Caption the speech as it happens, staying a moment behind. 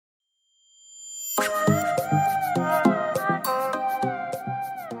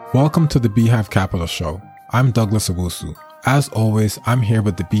Welcome to the E05 Capital Show. I'm Douglas Owusu. As always, I'm here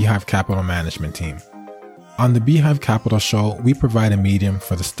with the E05 Capital Management team. On the E05 Capital Show, we provide a medium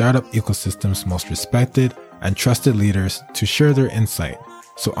for the startup ecosystem's most respected and trusted leaders to share their insight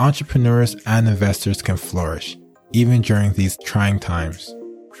so entrepreneurs and investors can flourish, even during these trying times.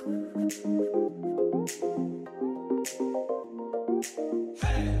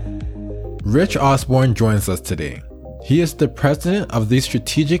 Rich Osborn joins us today. He is the president of the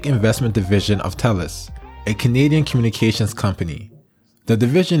Strategic Investment Division of TELUS, a Canadian communications company. The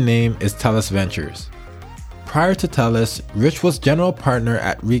division name is TELUS Ventures. Prior to TELUS, Rich was general partner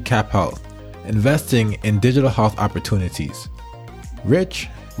at Recap Health, investing in digital health opportunities. Rich,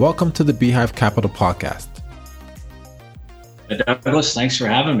 welcome to the E05 Capital Podcast. Douglas, thanks for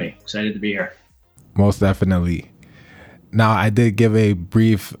having me. Excited to be here. Most definitely. Now, I did give a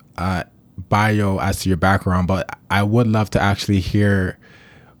brief bio as to your background, but I would love to actually hear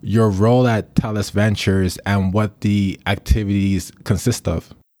your role at TELUS Ventures and what the activities consist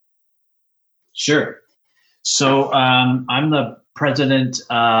of. Sure. So I'm the president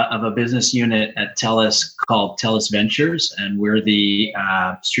of a business unit at TELUS called TELUS Ventures, and we're the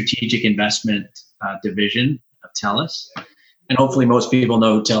strategic investment division of TELUS. And hopefully most people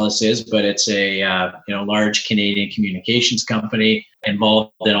know who TELUS is, but it's a large Canadian communications company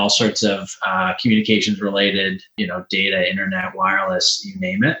involved in all sorts of communications related, data, internet, wireless, you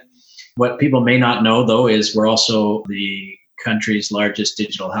name it. What people may not know, though, is we're also the country's largest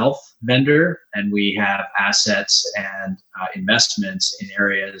digital health vendor, and we have assets and investments in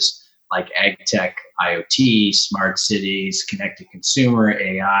areas like ag tech, IoT, smart cities, connected consumer,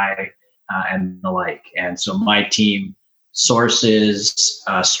 AI, and the like. And so my team sources,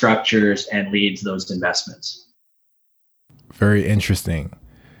 structures, and leads those investments. Very interesting.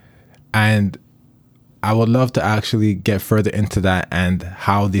 And I would love to actually get further into that and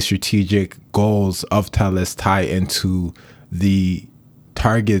how the strategic goals of TELUS tie into the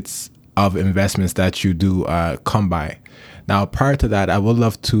targets of investments that you do come by. Now, prior to that, I would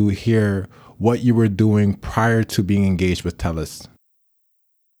love to hear what you were doing prior to being engaged with TELUS.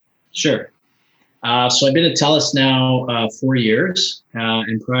 Sure. So I've been at TELUS now 4 years.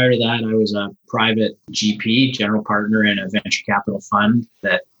 And prior to that, I was a private GP, general partner in a venture capital fund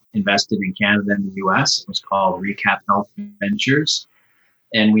that invested in Canada and the US. It was called Recap Health Ventures.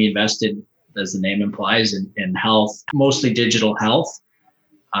 And we invested, as the name implies, in health, mostly digital health,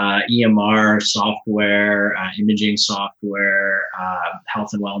 EMR software, imaging software,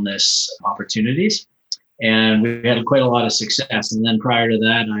 health and wellness opportunities. And we had quite a lot of success. And then prior to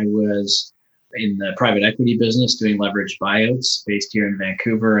that, I was in the private equity business doing leveraged buyouts based here in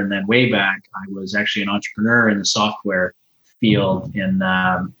Vancouver. And then way back, I was actually an entrepreneur in the software field in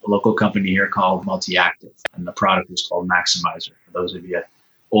a local company here called Multi-Active. And the product was called Maximizer. For those of you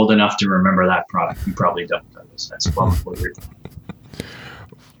old enough to remember that product, you probably don't. That's what you're doing.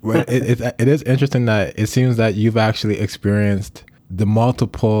 Well, it is interesting that it seems that you've actually experienced the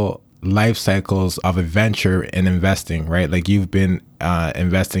multiple life cycles of a venture in investing, right? Like you've been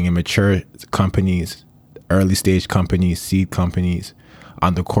investing in mature companies, early stage companies, seed companies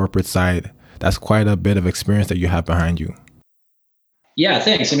on the corporate side. That's quite a bit of experience that you have behind you. Yeah,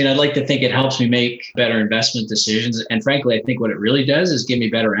 thanks. I mean, I'd like to think it helps me make better investment decisions. And frankly, I think what it really does is give me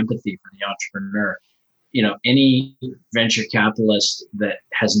better empathy for the entrepreneur. Any venture capitalist that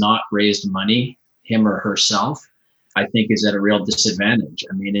has not raised money, him or herself, I think is at a real disadvantage.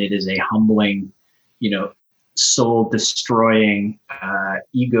 I mean, it is a humbling, soul destroying,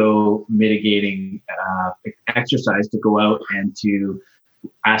 ego mitigating exercise to go out and to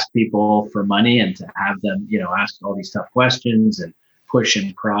ask people for money and to have them, ask all these tough questions and push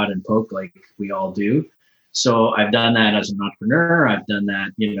and prod and poke like we all do. So I've done that as an entrepreneur. I've done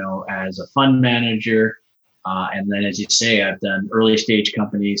that, as a fund manager. And then, as you say, I've done early stage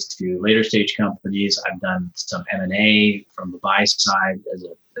companies to later stage companies. I've done some M&A from the buy side as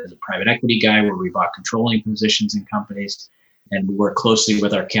a private equity guy, where we bought controlling positions in companies. And we work closely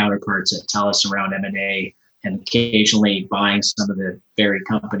with our counterparts at TELUS around M&A and occasionally buying some of the very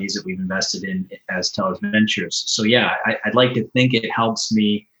companies that we've invested in as TELUS Ventures. So yeah, I'd like to think it helps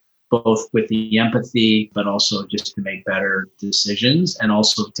me both with the empathy, but also just to make better decisions and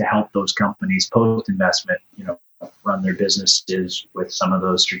also to help those companies post-investment, run their businesses with some of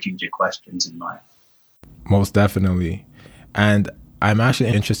those strategic questions in mind. Most definitely. And I'm actually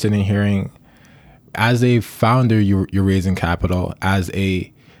interested in hearing, as a founder, you're raising capital. As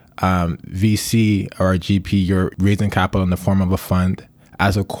a VC or a GP, you're raising capital in the form of a fund.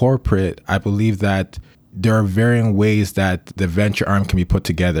 As a corporate, I believe that there are varying ways that the venture arm can be put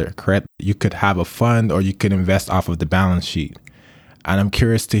together, correct? You could have a fund or you could invest off of the balance sheet. And I'm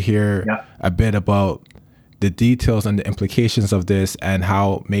curious to hear Yeah. a bit about the details and the implications of this and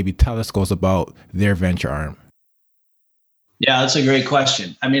how maybe TELUS goes about their venture arm. Yeah, that's a great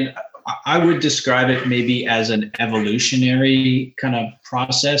question. I mean, I would describe it maybe as an evolutionary kind of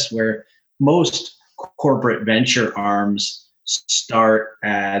process where most corporate venture arms start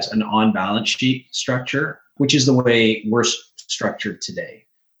as an on-balance sheet structure, which is the way we're structured today.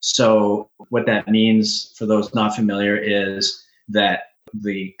 So what that means for those not familiar is that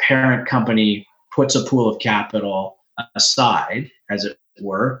the parent company puts a pool of capital aside, as it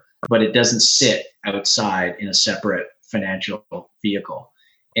were, but it doesn't sit outside in a separate financial vehicle.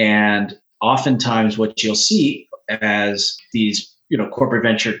 And oftentimes what you'll see as these, corporate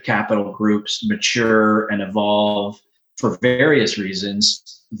venture capital groups mature and evolve for various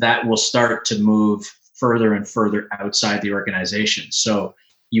reasons, that will start to move further and further outside the organization. So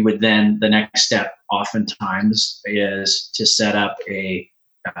you would then, the next step oftentimes is to set up a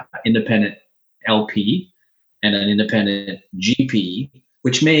independent LP and an independent GP,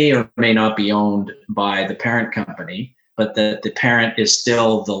 which may or may not be owned by the parent company, but the parent is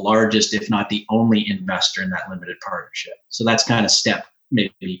still the largest, if not the only investor in that limited partnership. So that's kind of step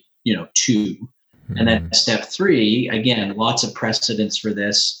maybe, 2. Mm-hmm. And then step 3, again, lots of precedents for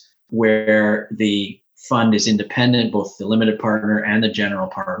this, where the fund is independent, both the limited partner and the general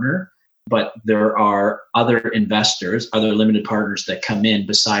partner, but there are other investors, other limited partners that come in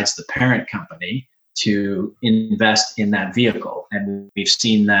besides the parent company to invest in that vehicle. And we've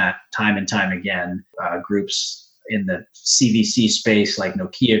seen that time and time again. Groups in the CVC space like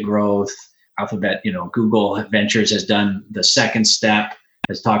Nokia Growth, Alphabet, Google Ventures has done the second step,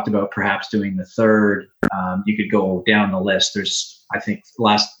 has talked about perhaps doing the third. You could go down the list. There's, I think,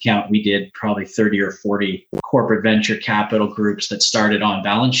 last count we did, probably 30 or 40 corporate venture capital groups that started on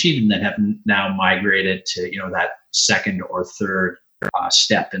balance sheet and then have now migrated to, that second or third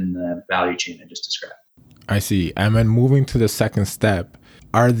step in the value chain I just described. I see. And then moving to the second step,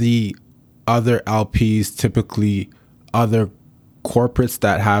 are the other LPs typically other corporates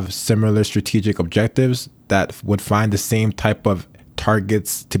that have similar strategic objectives that would find the same type of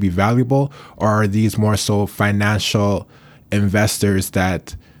targets to be valuable, or are these more so financial investors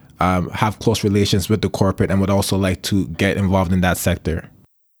that have close relations with the corporate and would also like to get involved in that sector?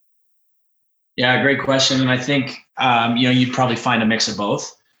 Yeah, great question. And I think, you'd probably find a mix of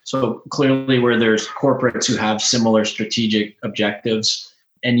both. So clearly where there's corporates who have similar strategic objectives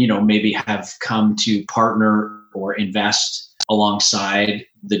and, maybe have come to partner or invest alongside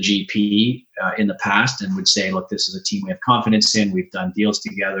the GP in the past and would say, look, this is a team we have confidence in. We've done deals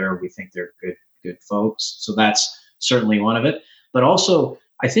together. We think they're good folks. So that's certainly one of it. But also,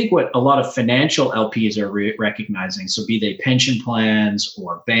 I think what a lot of financial LPs are recognizing, so be they pension plans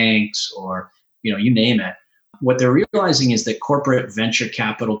or banks or, you name it, what they're realizing is that corporate venture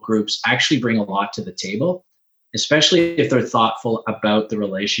capital groups actually bring a lot to the table, especially if they're thoughtful about the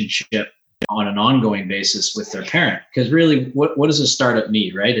relationship on an ongoing basis with their parent. Because really, what does a startup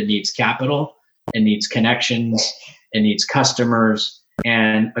need, right? It needs capital, it needs connections, it needs customers,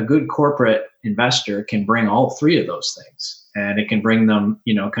 and a good corporate investor can bring all 3 of those things. And it can bring them,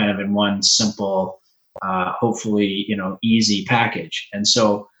 kind of in one simple, hopefully, easy package. And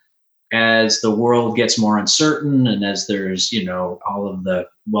so as the world gets more uncertain and as there's, all of the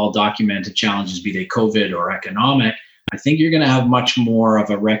well-documented challenges, be they COVID or economic, I think you're going to have much more of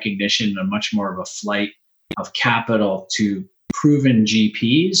a recognition and much more of a flight of capital to proven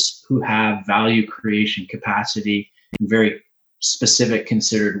GPs who have value creation capacity in very specific,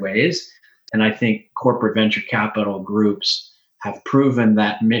 considered ways. And I think corporate venture capital groups have proven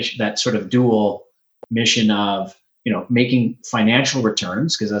that mission, that sort of dual mission of, making financial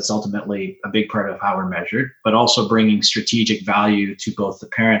returns, because that's ultimately a big part of how we're measured, but also bringing strategic value to both the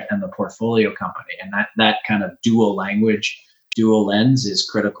parent and the portfolio company. And that kind of dual language, dual lens is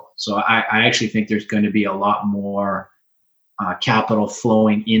critical. So I actually think there's going to be a lot more capital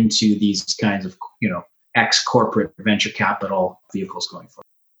flowing into these kinds of, ex-corporate venture capital vehicles going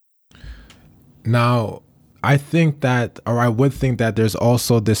forward. Now, I would think that there's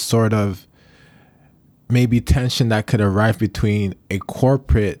also this sort of maybe tension that could arise between a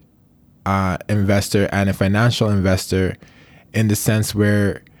corporate investor and a financial investor, in the sense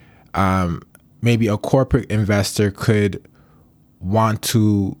where maybe a corporate investor could want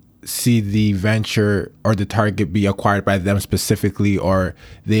to see the venture or the target be acquired by them specifically, or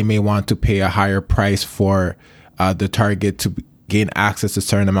they may want to pay a higher price for the target to gain access to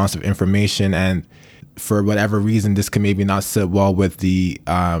certain amounts of information. And for whatever reason, this can maybe not sit well with the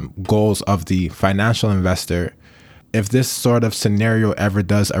goals of the financial investor. If this sort of scenario ever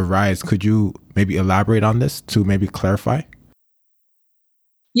does arise, could you maybe elaborate on this to maybe clarify?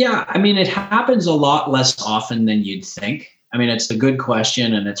 Yeah, I mean, it happens a lot less often than you'd think. I mean, it's a good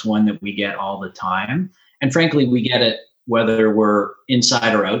question, and it's one that we get all the time. And frankly, we get it whether we're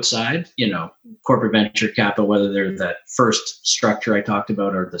inside or outside, corporate venture capital, whether they're that first structure I talked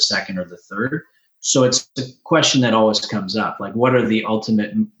about or the second or the third. So it's a question that always comes up, like what are the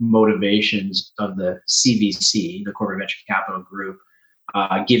ultimate motivations of the CVC, the corporate venture capital group,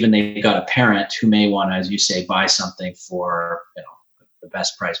 given they've got a parent who may want to, as you say, buy something for the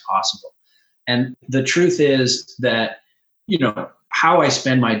best price possible. And the truth is that, how I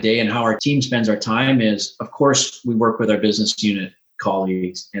spend my day and how our team spends our time is, of course, we work with our business unit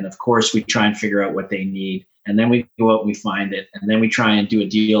colleagues. And of course, we try and figure out what they need. And then we go out and we find it. And then we try and do a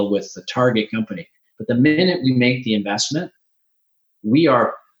deal with the target company. But the minute we make the investment, we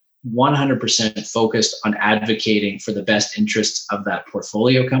are 100% focused on advocating for the best interests of that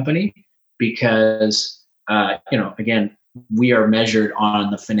portfolio company because, again, we are measured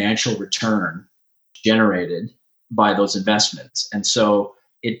on the financial return generated by those investments. And so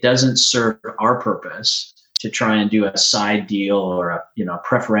it doesn't serve our purpose to try and do a side deal or a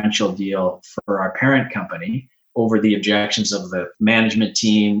preferential deal for our parent company over the objections of the management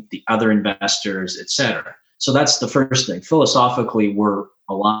team, the other investors, et cetera. So that's the first thing. Philosophically, we're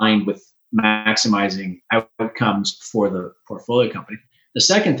aligned with maximizing outcomes for the portfolio company. The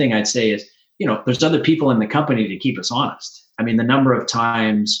second thing I'd say is, there's other people in the company to keep us honest. I mean, the number of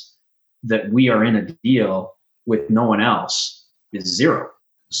times that we are in a deal with no one else is zero.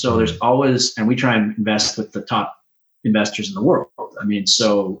 So there's always, and we try and invest with the top investors in the world. I mean,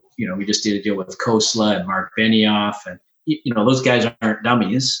 so, we just did a deal with Khosla and Mark Benioff, and, those guys aren't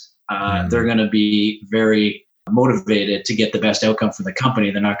dummies. They're going to be very motivated to get the best outcome for the company.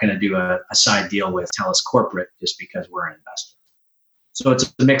 They're not going to do a side deal with TELUS Corporate just because we're an investor. So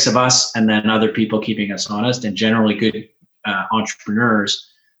it's a mix of us and then other people keeping us honest, and generally good entrepreneurs,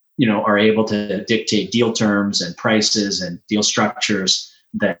 are able to dictate deal terms and prices and deal structures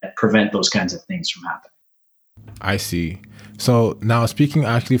that prevent those kinds of things from happening. I see. So now speaking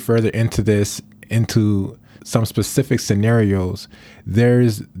actually further into this, into some specific scenarios,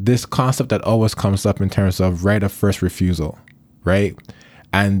 there's this concept that always comes up in terms of right of first refusal, right?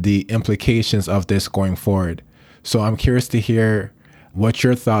 And the implications of this going forward. So I'm curious to hear what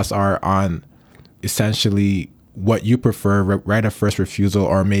your thoughts are on essentially what you prefer, right of first refusal,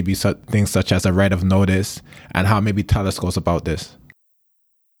 or maybe things such as a right of notice, and how maybe TELUS goes about this.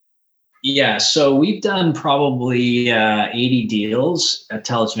 Yeah, so we've done probably 80 deals at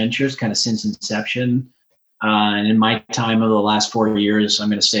TELUS Ventures kind of since inception. And in my time over the last 4 years, I'm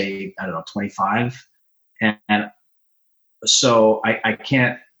going to say, 25. And so I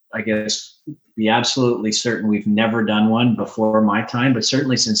can't, I guess, be absolutely certain we've never done one before my time, but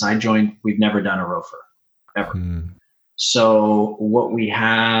certainly since I joined, we've never done a ROFR, ever. So what we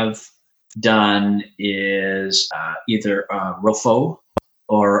have done is either a ROFO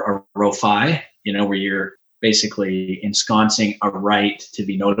or a ROFI, where you're basically ensconcing a right to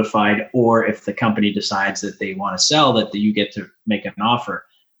be notified, or if the company decides that they want to sell, that you get to make an offer.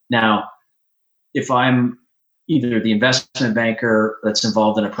 Now, if I'm either the investment banker that's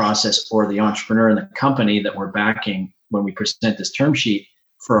involved in a process or the entrepreneur in the company that we're backing when we present this term sheet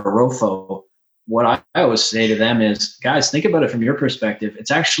for a ROFO, what I always say to them is, guys, think about it from your perspective.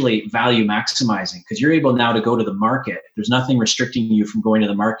 It's actually value maximizing because you're able now to go to the market. There's nothing restricting you from going to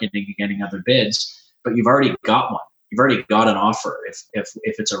the market and getting other bids, but you've already got one. You've already got an offer if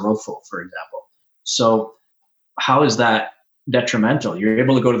it's a ROFO, for example. So how is that detrimental? You're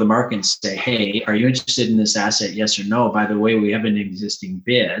able to go to the market and say, hey, are you interested in this asset? Yes or no? By the way, we have an existing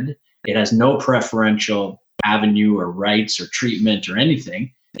bid. It has no preferential avenue or rights or treatment or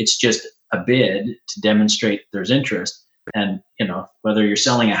anything. It's just a bid to demonstrate there's interest. And, whether you're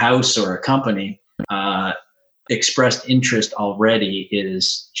selling a house or a company, expressed interest already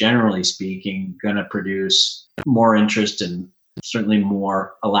is, generally speaking, going to produce more interest and certainly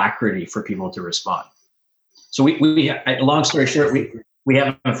more alacrity for people to respond. So we long story short, we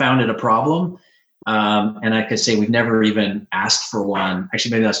haven't found it a problem. And I could say we've never even asked for one.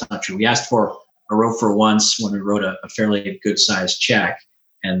 Actually, maybe that's not true. We asked for a ROFR once when we wrote a fairly good sized check,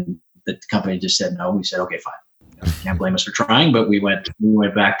 and the company just said no. We said, okay, fine. Can't blame us for trying, but we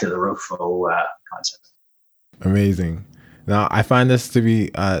went back to the ROFO concept. Amazing. Now, I find this to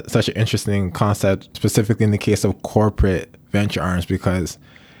be such an interesting concept, specifically in the case of corporate venture arms, because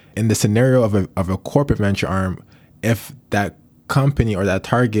in the scenario of a corporate venture arm, if that company or that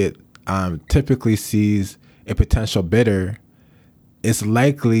target typically sees a potential bidder, it's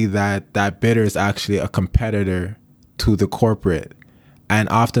likely that that bidder is actually a competitor to the corporate. And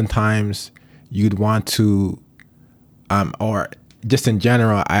oftentimes you'd want to, or just in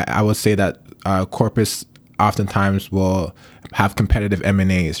general, I would say that corporates oftentimes will have competitive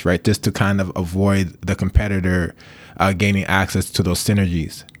M&As, right? Just to kind of avoid the competitor gaining access to those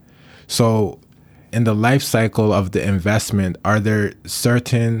synergies. So in the life cycle of the investment, are there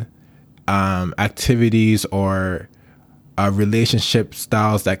certain activities or relationship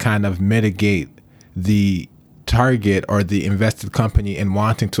styles that kind of mitigate the target or the invested company in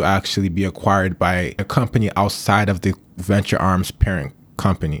wanting to actually be acquired by a company outside of the venture arm's parent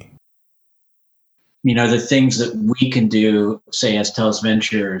company? The things that we can do, say as TELUS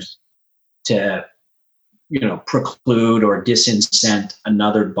Ventures, to preclude or disincent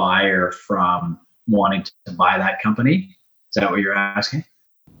another buyer from wanting to buy that company. Is that what you're asking?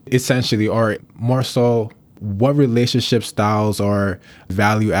 Essentially, or more so, what relationship styles or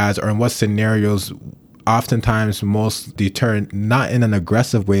value adds, or in what scenarios oftentimes most deter, not in an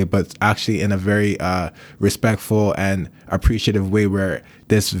aggressive way, but actually in a very respectful and appreciative way, where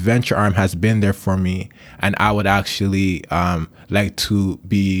this venture arm has been there for me and I would actually like to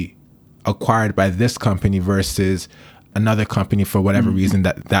be acquired by this company versus another company for whatever reason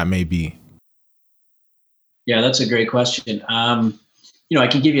that may be? Yeah, that's a great question. I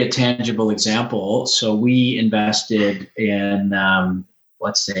can give you a tangible example. So we invested in,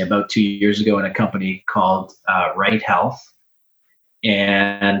 let's say about 2 years ago, in a company called Right Health.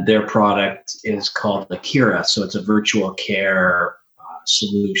 And their product is called Akira. So it's a virtual care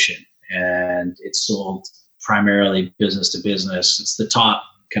solution. And it's sold primarily business to business. It's the top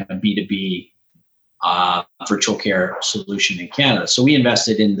kind of B2B virtual care solution in Canada. So we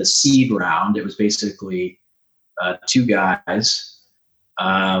invested in the seed round. It was basically two guys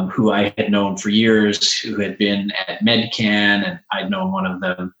who I had known for years, who had been at MedCan, and I'd known one of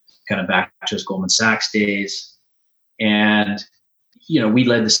them kind of back to his Goldman Sachs days. And, we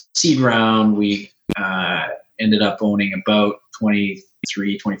led the seed round. We ended up owning about 24%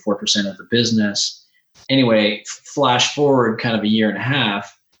 of the business. Anyway, flash forward kind of a year and a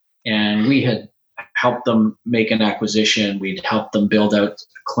half, and we had helped them make an acquisition. We'd helped them build out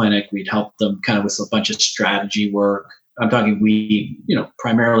a clinic. We'd helped them kind of with a bunch of strategy work. I'm talking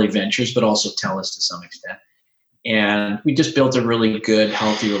primarily ventures, but also TELUS to some extent. And we just built a really good,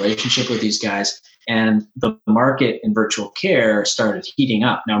 healthy relationship with these guys. And the market in virtual care started heating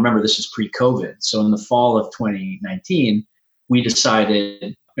up. Now, remember, this is pre-COVID. So in the fall of 2019, we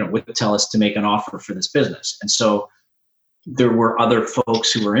decided, with TELUS, to make an offer for this business. And so there were other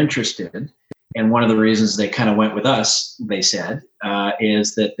folks who were interested. And one of the reasons they kind of went with us, they said,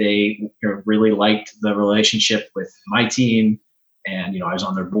 is that they really liked the relationship with my team. And, I was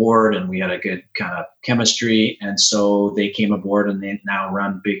on their board and we had a good kind of chemistry. And so they came aboard and they now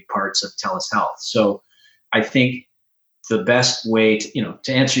run big parts of TELUS Health. So I think the best way to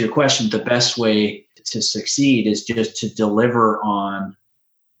answer your question, the best way to succeed is just to deliver on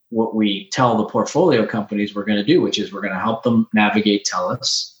what we tell the portfolio companies we're going to do, which is we're going to help them navigate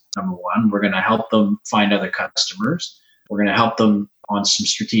TELUS. Number one, we're going to help them find other customers. We're going to help them on some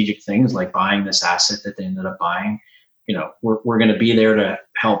strategic things like buying this asset that they ended up buying. We're going to be there to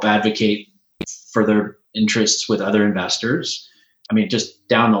help advocate for their interests with other investors. I mean, just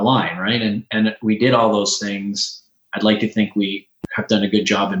down the line, right? And we did all those things. I'd like to think we have done a good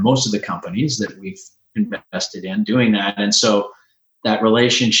job in most of the companies that we've invested in doing that. And so that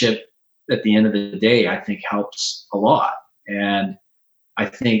relationship at the end of the day, I think helps a lot. And I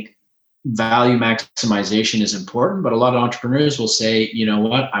think value maximization is important, but a lot of entrepreneurs will say, you know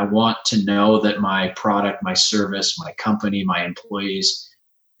what, I want to know that my product, my service, my company, my employees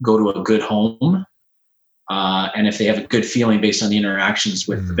go to a good home. And if they have a good feeling based on the interactions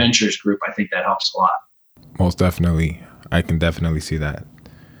with the ventures group, I think that helps a lot. Most definitely. I can definitely see that.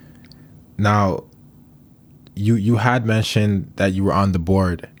 Now, you had mentioned that you were on the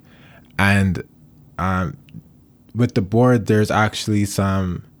board, and with the board, there's actually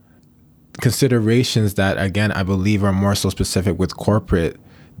some considerations that, again, I believe are more so specific with corporate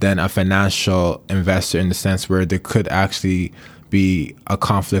than a financial investor, in the sense where there could actually be a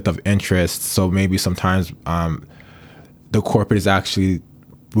conflict of interest. So maybe sometimes the corporate is actually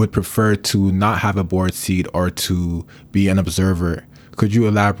would prefer to not have a board seat or to be an observer. Could you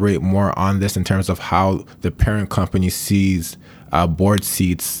elaborate more on this in terms of how the parent company sees board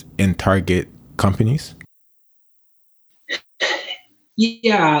seats in target companies?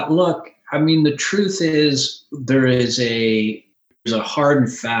 Yeah, look, I mean, the truth is there's a hard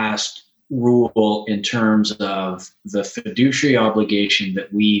and fast rule in terms of the fiduciary obligation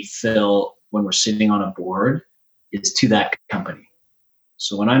that we fill when we're sitting on a board is to that company.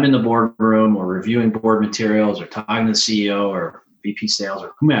 So when I'm in the boardroom or reviewing board materials or talking to the CEO or VP sales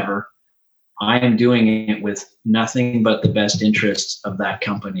or whomever, I am doing it with nothing but the best interests of that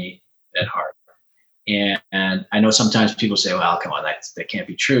company at heart. And I know sometimes people say, well, come on, that can't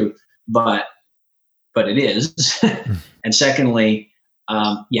be true. But it is. And secondly,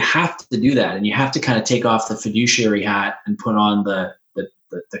 you have to do that. And you have to kind of take off the fiduciary hat and put on the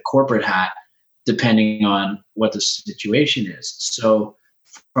corporate hat, depending on what the situation is. So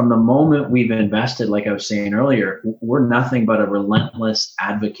from the moment we've invested, like I was saying earlier, we're nothing but a relentless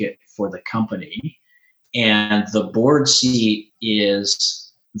advocate for the company. And the board seat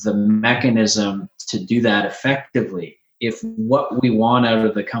is the mechanism to do that effectively. If what we want out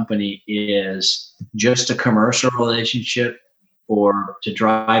of the company is just a commercial relationship or to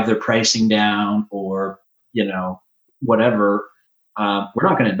drive their pricing down or, whatever, we're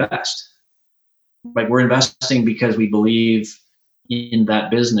not going to invest. Like, we're investing because we believe in that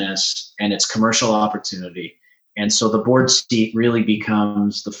business and its commercial opportunity. And so the board seat really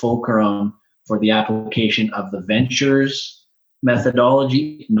becomes the fulcrum for the application of the ventures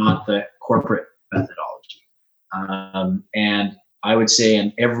methodology, not the corporate methodology. And I would say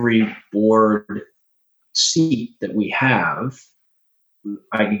in every board seat that we have,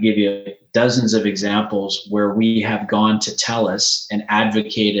 I could give you dozens of examples where we have gone to TELUS and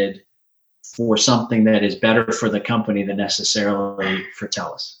advocated for something that is better for the company than necessarily for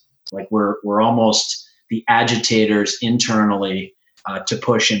TELUS. Like, we're almost the agitators internally to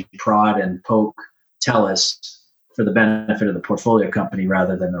push and prod and poke TELUS for the benefit of the portfolio company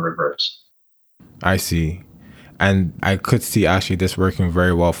rather than the reverse. I see. And I could see actually this working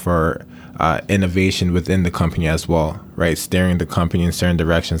very well for innovation within the company as well, right? Steering the company in certain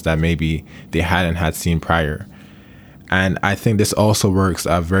directions that maybe they hadn't had seen prior. And I think this also works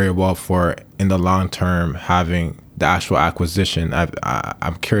very well for, in the long term, having the actual acquisition.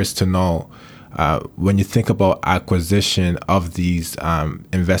 I'm curious to know, when you think about acquisition of these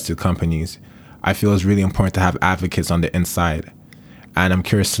invested companies, I feel it's really important to have advocates on the inside. And I'm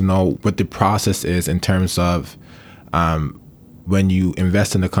curious to know what the process is in terms of when you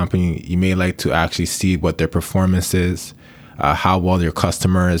invest in a company, you may like to actually see what their performance is, how well your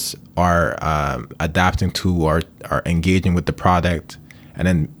customers are adapting to or are engaging with the product. And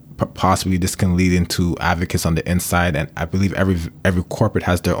then possibly this can lead into advocates on the inside. And I believe every corporate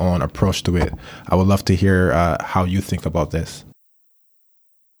has their own approach to it. I would love to hear how you think about this.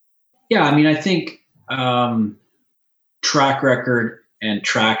 Yeah, I mean, I think track record and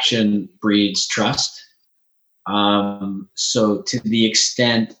traction breeds trust. So to the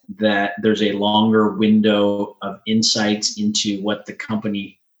extent that there's a longer window of insights into what the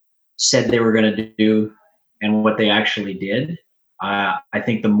company said they were going to do and what they actually did, I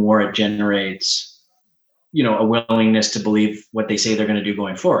think the more it generates, a willingness to believe what they say they're going to do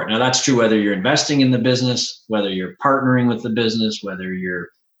going forward. Now, that's true whether you're investing in the business, whether you're partnering with the business, whether you're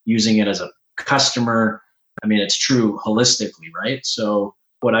using it as a customer. I mean, it's true holistically, right? So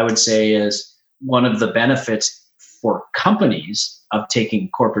what I would say is, one of the benefits for companies of taking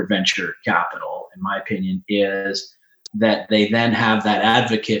corporate venture capital, in my opinion, is that they then have that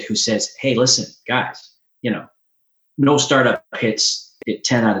advocate who says, hey, listen, guys, no startup hits it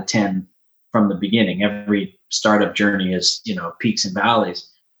 10 out of 10 from the beginning. Every startup journey is, peaks and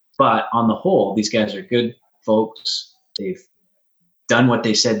valleys. But on the whole, these guys are good folks. They've done what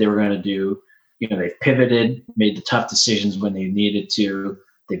they said they were going to do. They've pivoted, made the tough decisions when they needed to.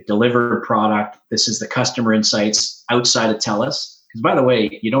 They've delivered a product. This is the customer insights outside of TELUS. Because, by the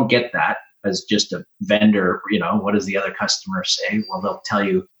way, you don't get that as just a vendor. What does the other customer say? Well, they'll tell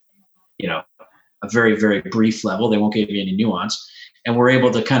you, a very, very brief level. They won't give you any nuance. And we're able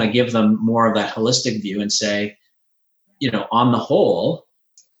to kind of give them more of that holistic view and say, on the whole,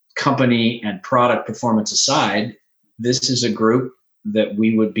 company and product performance aside, this is a group that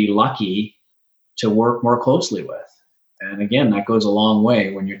we would be lucky to work more closely with. And again, that goes a long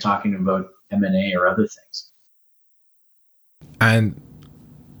way when you're talking about M&A or other things. And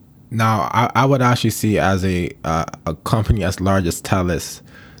now I would actually see as a company as large as TELUS,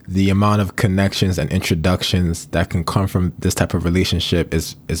 the amount of connections and introductions that can come from this type of relationship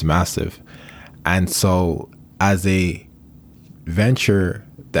is massive. And so as a venture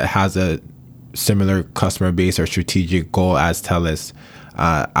that has a similar customer base or strategic goal as TELUS,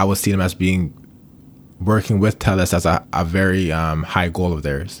 I would see them as working with TELUS as a very high goal of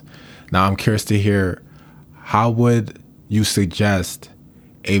theirs. Now, I'm curious to hear, how would you suggest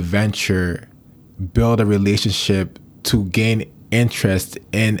a venture build a relationship to gain interest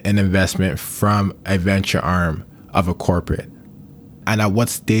in an investment from a venture arm of a corporate? And at what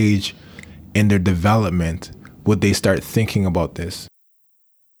stage in their development would they start thinking about this?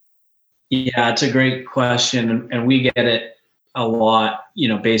 Yeah, it's a great question. And we get it a lot,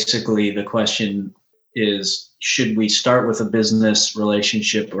 basically the question is, should we start with a business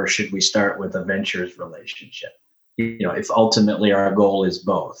relationship or should we start with a ventures relationship? If ultimately our goal is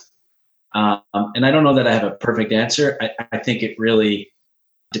both. And I don't know that I have a perfect answer. I think it really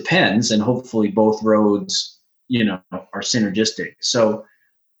depends, and hopefully both roads, are synergistic. So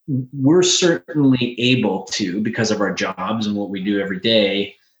we're certainly able to, because of our jobs and what we do every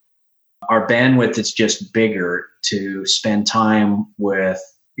day, our bandwidth is just bigger to spend time with,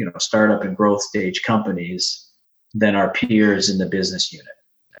 startup and growth stage companies than our peers in the business unit.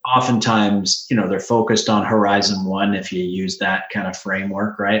 Oftentimes, they're focused on horizon one, if you use that kind of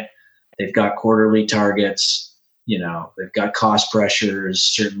framework, right? They've got quarterly targets, they've got cost pressures.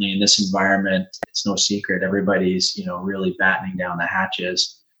 Certainly in this environment, it's no secret, everybody's, really battening down the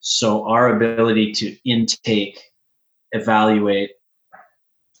hatches. So our ability to intake, evaluate,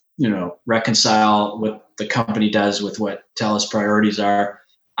 reconcile what the company does with what TELUS priorities are,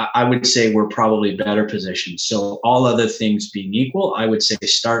 I would say we're probably better positioned. So all other things being equal, I would say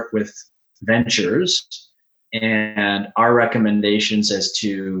start with ventures and our recommendations as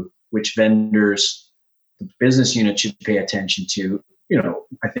to which vendors the business unit should pay attention to.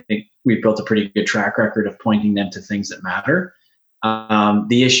 I think we've built a pretty good track record of pointing them to things that matter.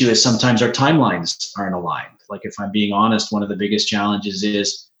 The issue is sometimes our timelines aren't aligned. Like, if I'm being honest, one of the biggest challenges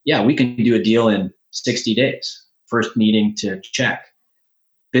is, we can do a deal in 60 days. First meeting to check.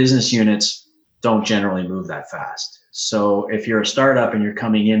 Business units don't generally move that fast. So if you're a startup and you're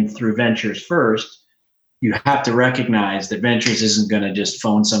coming in through ventures first, you have to recognize that ventures isn't going to just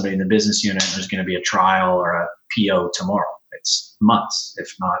phone somebody in the business unit and there's going to be a trial or a PO tomorrow. It's months,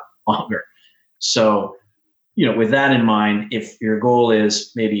 if not longer. So, with that in mind, if your goal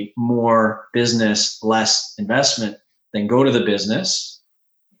is maybe more business, less investment, then go to the business,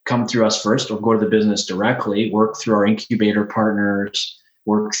 come through us first, or go to the business directly, work through our incubator partners,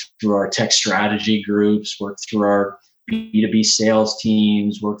 work through our tech strategy groups, work through our B2B sales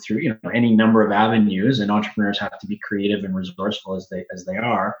teams, work through, any number of avenues, and entrepreneurs have to be creative and resourceful as they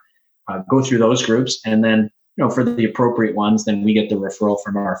are. Go through those groups, and then, for the appropriate ones, then we get the referral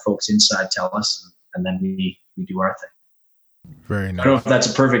from our folks inside TELUS, and then we do our thing. Very nice. I don't know if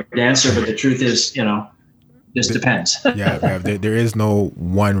that's a perfect answer, but the truth is, this depends. There is no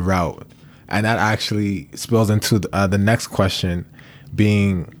one route. And that actually spills into the next question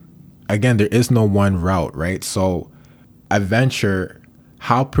being, again, there is no one route, right? So a venture,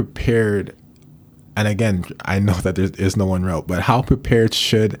 how prepared, and again, I know that there is no one route, but how prepared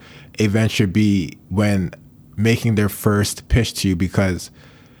should a venture be when making their first pitch to you? Because,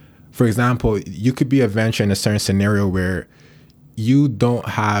 for example, you could be a venture in a certain scenario where you don't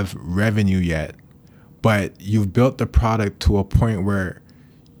have revenue yet, but you've built the product to a point where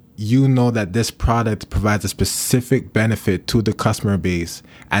you know that this product provides a specific benefit to the customer base,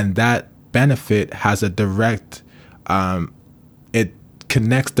 and that benefit has a direct, it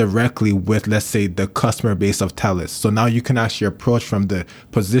connects directly with, let's say, the customer base of TELUS. So now you can actually approach from the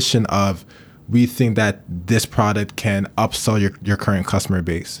position of, we think that this product can upsell your current customer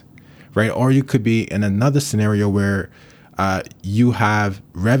base, right? Or you could be in another scenario where you have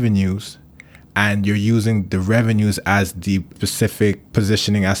revenues and you're using the revenues as the specific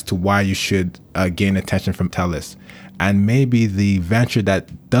positioning as to why you should gain attention from TELUS. And maybe the venture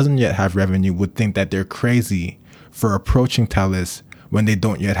that doesn't yet have revenue would think that they're crazy for approaching TELUS when they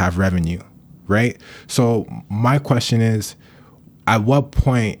don't yet have revenue, right? So my question is, at what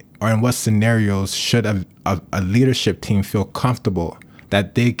point or in what scenarios should a leadership team feel comfortable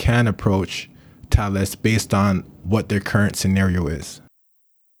that they can approach TELUS based on what their current scenario is?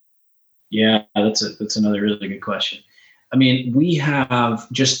 Yeah, that's another really good question. I mean, we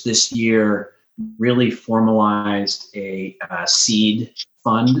have just this year really formalized a seed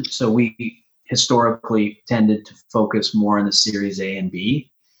fund. So we historically tended to focus more on the Series A and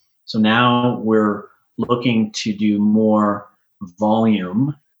B. So now we're looking to do more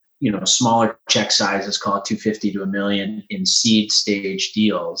volume, smaller check sizes, call it 250 to $1 million in seed stage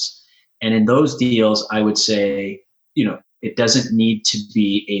deals. And in those deals, I would say, it doesn't need to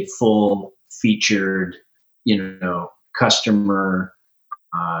be a full featured, customer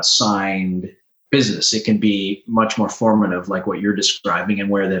signed business. It can be much more formative, like what you're describing, and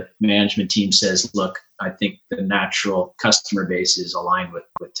where the management team says, look, I think the natural customer base is aligned with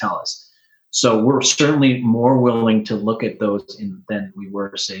TELUS. So we're certainly more willing to look at those than we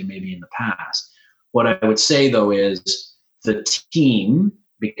were, say, maybe in the past. What I would say, though, is the team,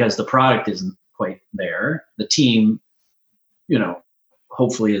 because the product isn't quite there, the team,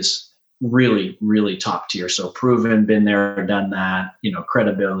 hopefully is really, really top tier. So proven, been there, done that,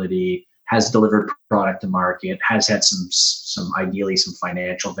 credibility, has delivered product to market, has had some ideally some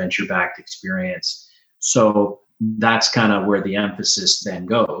financial venture-backed experience. So that's kind of where the emphasis then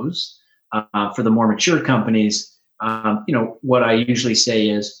goes. For the more mature companies, what I usually say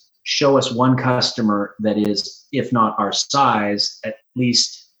is show us one customer that is, if not our size, at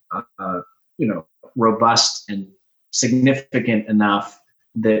least robust and significant enough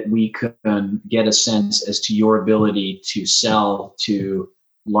that we can get a sense as to your ability to sell to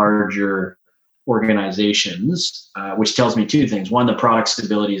larger organizations, which tells me two things. One, the product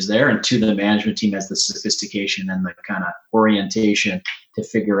stability is there, and two, the management team has the sophistication and the kind of orientation to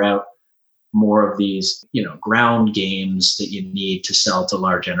figure out more of these, ground games that you need to sell to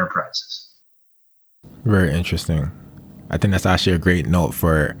large enterprises. Very interesting. I think that's actually a great note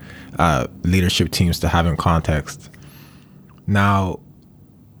for leadership teams to have in context. Now,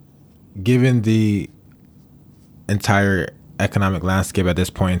 given the entire economic landscape at this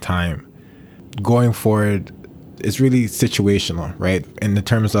point in time, going forward is really situational, right? In the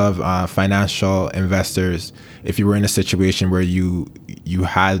terms of financial investors, if you were in a situation where you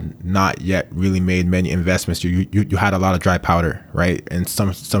had not yet really made many investments, you had a lot of dry powder, right? In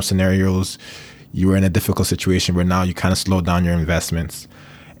some scenarios, you were in a difficult situation where now you kind of slowed down your investments.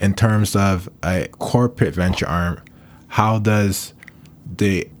 In terms of a corporate venture arm, how does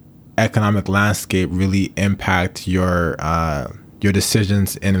the economic landscape really impact your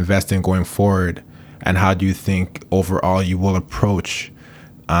decisions in investing going forward? And how do you think overall you will approach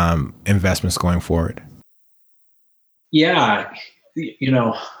investments going forward? Yeah,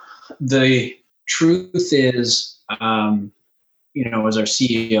 the truth is, as our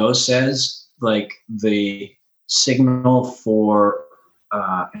CEO says, like the signal for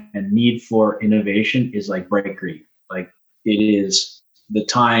and need for innovation is like bright green. Like it is the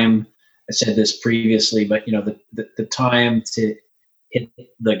time. I said this previously, but the time to hit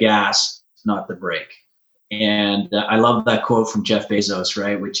the gas, not the brake. And I love that quote from Jeff Bezos,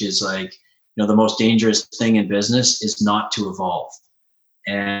 right? Which is like, the most dangerous thing in business is not to evolve.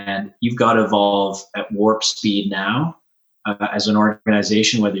 And you've got to evolve at warp speed now as an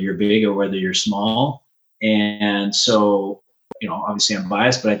organization, whether you're big or whether you're small. And so, obviously I'm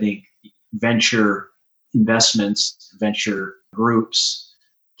biased, but I think venture investments, venture groups,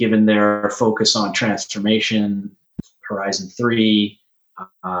 given their focus on transformation, Horizon 3,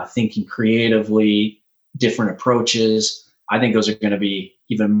 thinking creatively, different approaches, I think those are going to be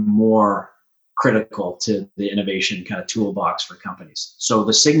even more critical to the innovation kind of toolbox for companies. So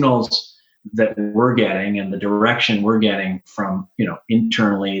the signals that we're getting and the direction we're getting from,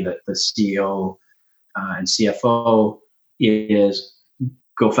 internally, the CEO and CFO is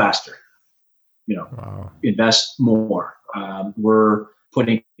go faster, wow. Invest more. We're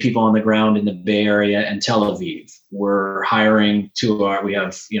putting people on the ground in the Bay Area and Tel Aviv. We're hiring we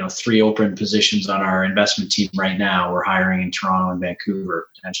have, 3 open positions on our investment team right now. We're hiring in Toronto and Vancouver,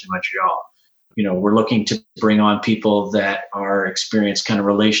 potentially Montreal. We're looking to bring on people that are experienced kind of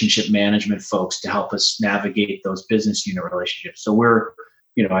relationship management folks to help us navigate those business unit relationships. So we're,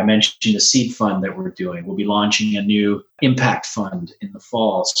 I mentioned the seed fund that we're doing. We'll be launching a new impact fund in the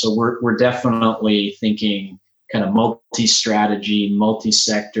fall. So we're definitely thinking kind of multi-strategy,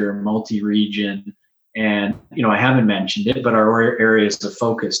 multi-sector, multi-region. And, I haven't mentioned it, but our areas of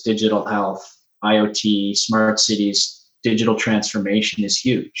focus, digital health, IoT, smart cities, digital transformation is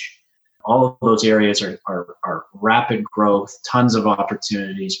huge. All of those areas are rapid growth, tons of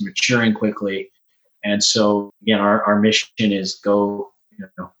opportunities, maturing quickly. And so, again, our mission is go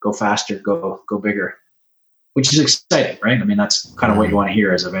faster, go bigger, which is exciting, right? I mean, that's kind of what you want to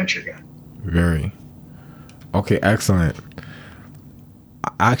hear as a venture guy. Very. Okay, excellent.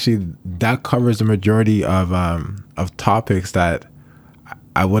 Actually, that covers the majority of topics that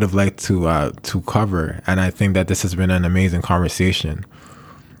I would have liked to cover, and I think that this has been an amazing conversation.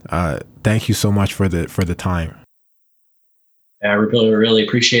 Thank you so much for the time. I really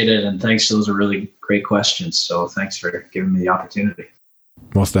appreciate it, and thanks. Those are really great questions. So thanks for giving me the opportunity.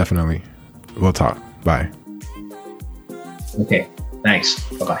 Most definitely. We'll talk. Bye. Okay. Thanks.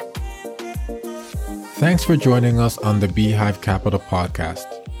 Bye-bye. Thanks for joining us on the Beehive Capital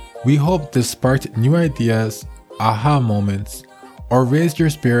podcast. We hope this sparked new ideas, aha moments, or raised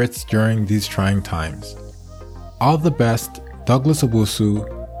your spirits during these trying times. All the best, Douglas Owusu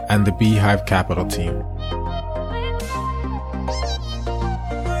and the Beehive Capital team.